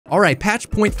All right, patch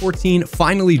 0.14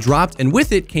 finally dropped, and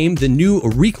with it came the new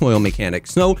recoil mechanic.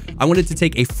 So I wanted to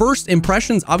take a first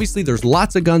impressions. Obviously, there's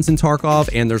lots of guns in Tarkov,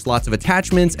 and there's lots of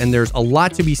attachments, and there's a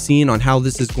lot to be seen on how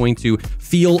this is going to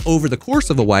feel over the course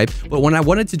of the wipe. But what I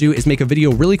wanted to do is make a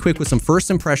video really quick with some first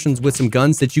impressions with some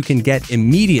guns that you can get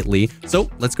immediately. So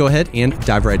let's go ahead and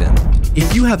dive right in.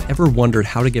 If you have ever wondered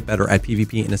how to get better at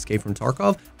PvP and Escape from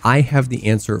Tarkov, I have the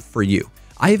answer for you.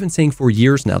 I have been saying for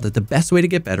years now that the best way to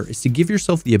get better is to give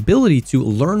yourself the ability to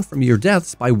learn from your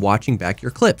deaths by watching back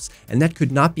your clips. And that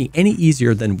could not be any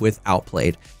easier than with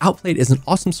Outplayed. Outplayed is an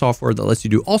awesome software that lets you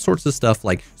do all sorts of stuff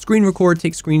like screen record,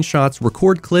 take screenshots,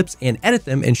 record clips, and edit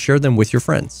them and share them with your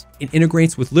friends. It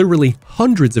integrates with literally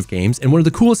hundreds of games, and one of the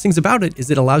coolest things about it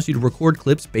is it allows you to record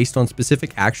clips based on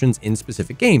specific actions in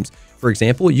specific games. For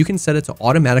example, you can set it to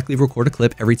automatically record a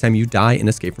clip every time you die in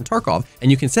Escape from Tarkov,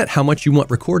 and you can set how much you want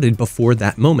recorded before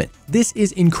that moment. This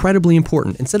is incredibly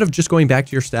important. Instead of just going back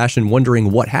to your stash and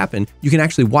wondering what happened, you can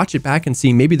actually watch it back and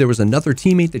see maybe there was another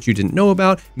teammate that you didn't know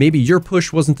about, maybe your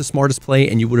push wasn't the smartest play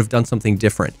and you would have done something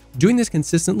different. Doing this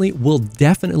consistently will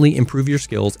definitely improve your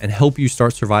skills and help you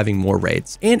start surviving more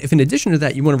raids. And if in addition to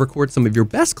that, you want to record some of your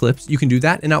best clips, you can do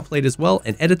that in Outplayed as well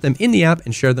and edit them in the app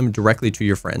and share them directly to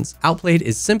your friends. Outplayed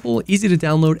is simple, easy to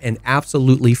download, and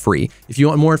absolutely free. If you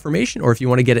want more information or if you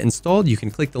want to get it installed, you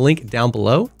can click the link down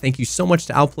below. Thank you so much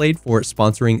to Outplayed for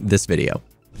sponsoring this video.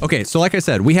 Okay, so like I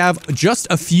said, we have just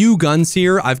a few guns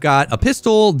here. I've got a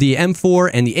pistol, the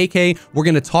M4, and the AK. We're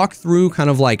going to talk through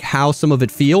kind of like how some of it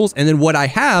feels. And then what I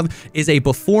have is a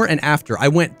before and after. I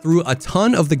went through a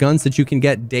ton of the guns that you can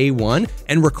get day one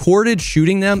and recorded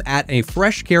shooting them at a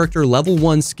fresh character level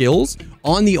 1 skills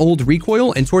on the old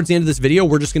recoil. And towards the end of this video,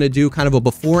 we're just going to do kind of a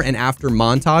before and after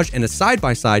montage and a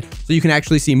side-by-side so you can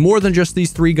actually see more than just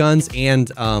these 3 guns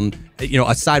and you know,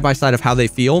 a side-by-side of how they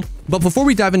feel. But before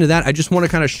we dive into that, I just want to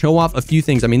kind of show off a few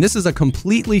things. I mean, this is a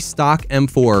completely stock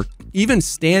M4, even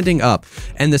standing up,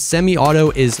 and the semi-auto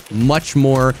is much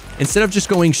more, instead of just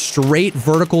going straight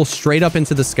vertical, straight up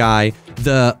into the sky,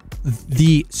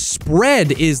 the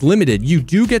spread is limited. You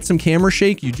do get some camera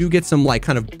shake, you do get some like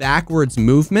kind of backwards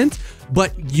movement,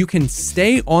 but you can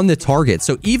stay on the target.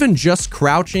 So even just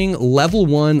crouching, level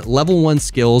 1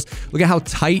 skills, look at how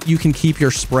tight you can keep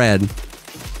your spread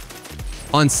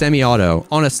on semi-auto.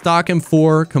 On a stock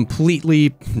M4,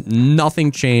 completely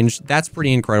nothing changed. That's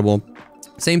pretty incredible.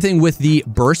 Same thing with the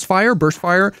burst fire. Burst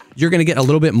fire, you're going to get a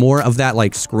little bit more of that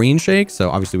like screen shake. So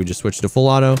obviously we just switched to full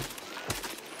auto.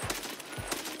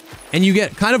 And you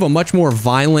get kind of a much more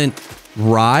violent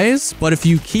rise, but if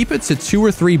you keep it to 2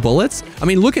 or 3 bullets, I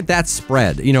mean, look at that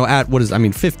spread, you know, at what is, I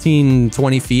mean, 15,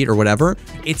 20 feet or whatever,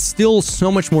 it's still so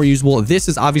much more usable. This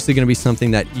is obviously going to be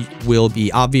something that will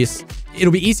be obvious.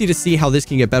 It'll be easy to see how this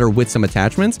can get better with some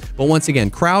attachments, but once again,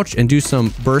 crouch and do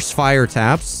some burst fire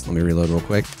taps. Let me reload real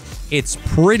quick. It's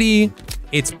pretty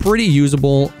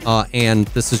usable, and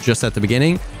this is just at the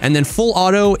beginning. And then full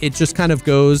auto, it just kind of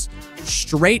goes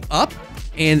straight up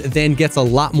and then gets a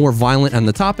lot more violent on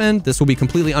the top end. This will be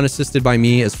completely unassisted by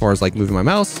me as far as like moving my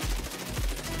mouse.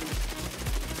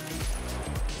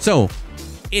 So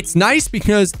it's nice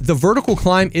because the vertical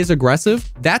climb is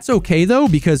aggressive. That's okay though,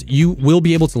 because you will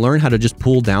be able to learn how to just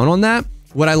pull down on that.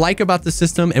 What I like about the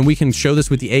system, and we can show this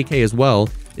with the AK as well,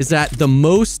 is that the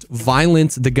most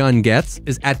violent the gun gets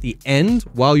is at the end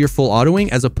while you're full autoing,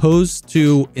 as opposed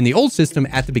to in the old system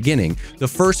at the beginning. The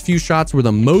first few shots were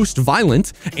the most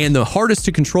violent and the hardest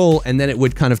to control, and then it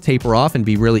would kind of taper off and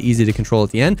be really easy to control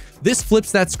at the end. This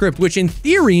flips that script, which in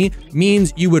theory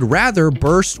means you would rather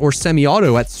burst or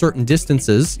semi-auto at certain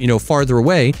distances, you know, farther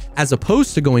away, as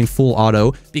opposed to going full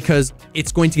auto, because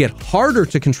it's going to get harder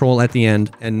to control at the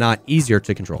end and not easier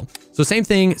to control. So same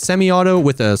thing, semi-auto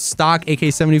with a stock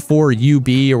AK-74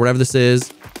 UB or whatever this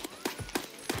is.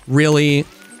 Really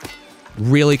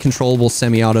controllable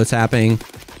semi-auto tapping.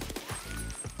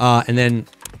 And then,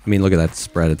 I mean, look at that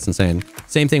spread. It's insane.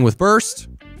 Same thing with burst.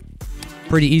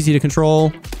 Pretty easy to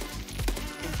control.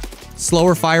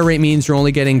 Slower fire rate means you're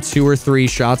only getting 2 or 3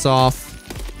 shots off.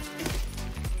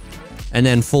 And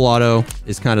then full auto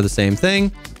is kind of the same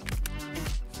thing.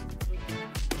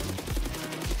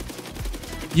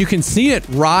 You can see it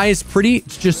rise pretty,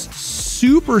 just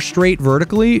super straight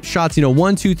vertically. Shots, you know,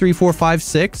 1, 2, 3, 4, 5,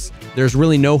 6. There's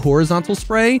really no horizontal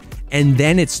spray. And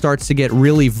then it starts to get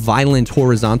really violent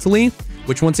horizontally,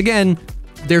 which once again,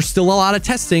 there's still a lot of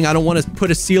testing. I don't want to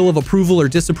put a seal of approval or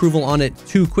disapproval on it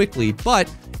too quickly, but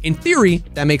in theory,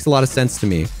 that makes a lot of sense to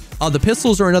me. The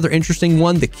pistols are another interesting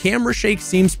one. The camera shake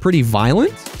seems pretty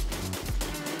violent,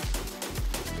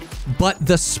 but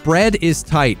the spread is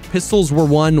tight. Pistols were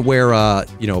one where,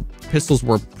 you know, pistols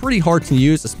were pretty hard to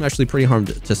use, especially pretty hard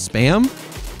to spam.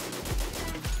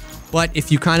 But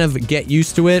if you kind of get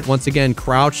used to it, once again,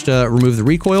 crouch to remove the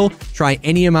recoil, try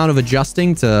any amount of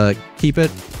adjusting to keep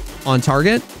it on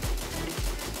target.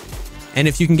 And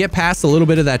if you can get past a little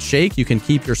bit of that shake, you can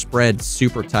keep your spread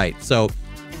super tight. So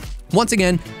once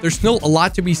again, there's still a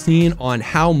lot to be seen on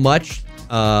how much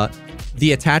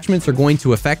the attachments are going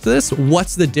to affect this.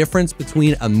 What's the difference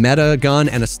between a meta gun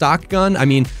and a stock gun? I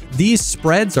mean, these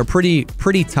spreads are pretty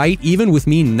tight, even with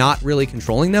me not really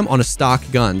controlling them on a stock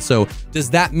gun. So does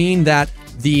that mean that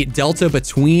the delta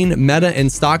between meta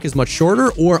and stock is much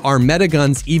shorter, or are meta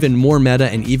guns even more meta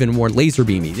and even more laser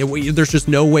beamy? There's just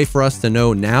no way for us to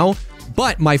know now.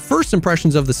 But my first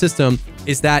impressions of the system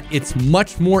is that it's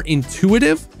much more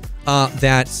intuitive,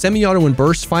 that semi-auto and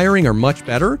burst firing are much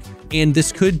better. And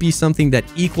this could be something that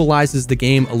equalizes the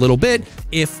game a little bit.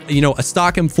 If, you know, a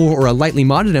stock M4 or a lightly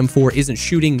modded M4 isn't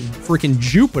shooting freaking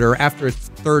Jupiter after its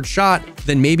third shot,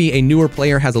 then maybe a newer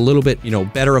player has a little bit, you know,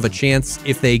 better of a chance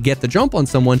if they get the jump on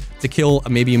someone to kill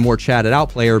maybe a more chatted out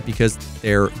player because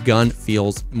their gun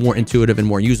feels more intuitive and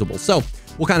more usable. So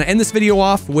we'll kind of end this video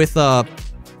off with a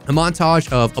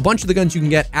montage of a bunch of the guns you can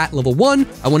get at level 1.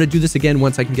 I want to do this again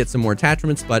once I can get some more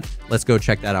attachments, but let's go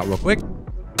check that out real quick.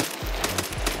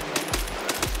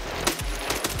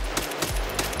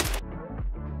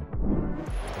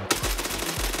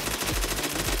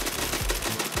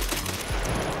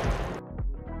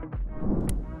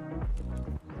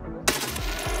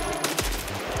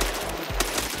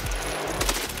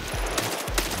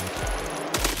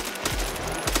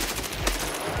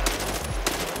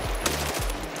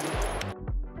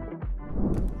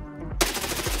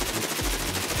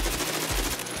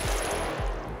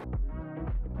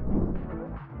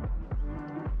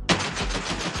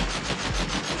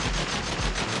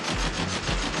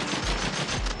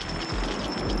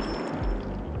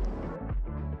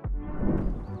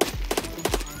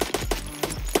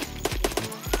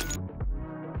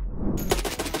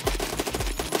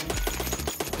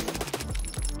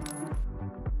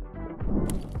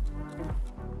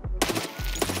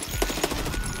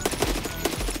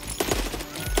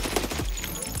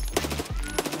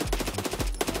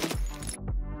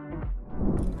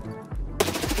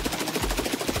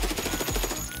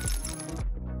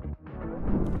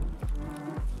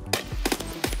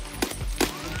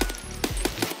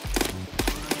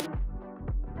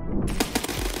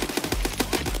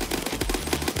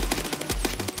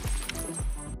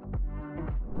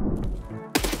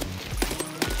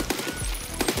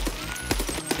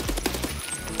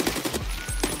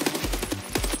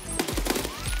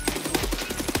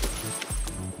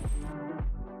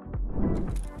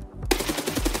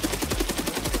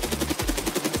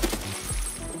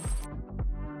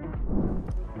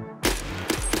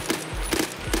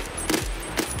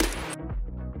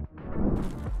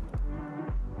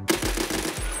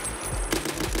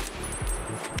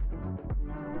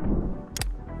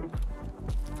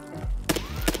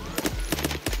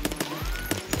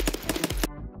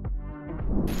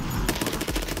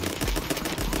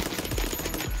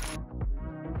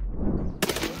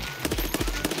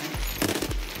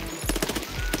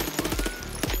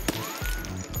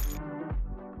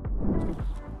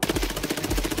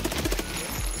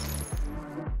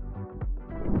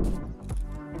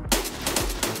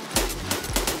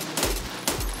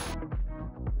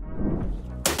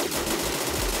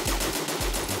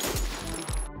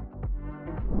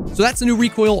 So that's the new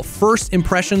Recoil first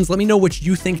impressions. Let me know what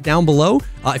you think down below.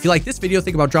 If you like this video,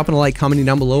 think about dropping a like, commenting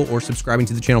down below, or subscribing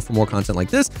to the channel for more content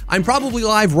like this. I'm probably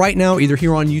live right now, either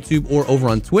here on YouTube or over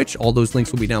on Twitch. All those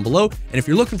links will be down below. And if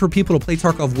you're looking for people to play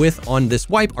Tarkov with on this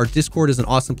wipe, our Discord is an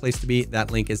awesome place to be. That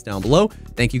link is down below.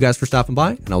 Thank you guys for stopping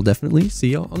by, and I'll definitely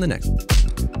see you on the next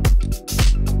one.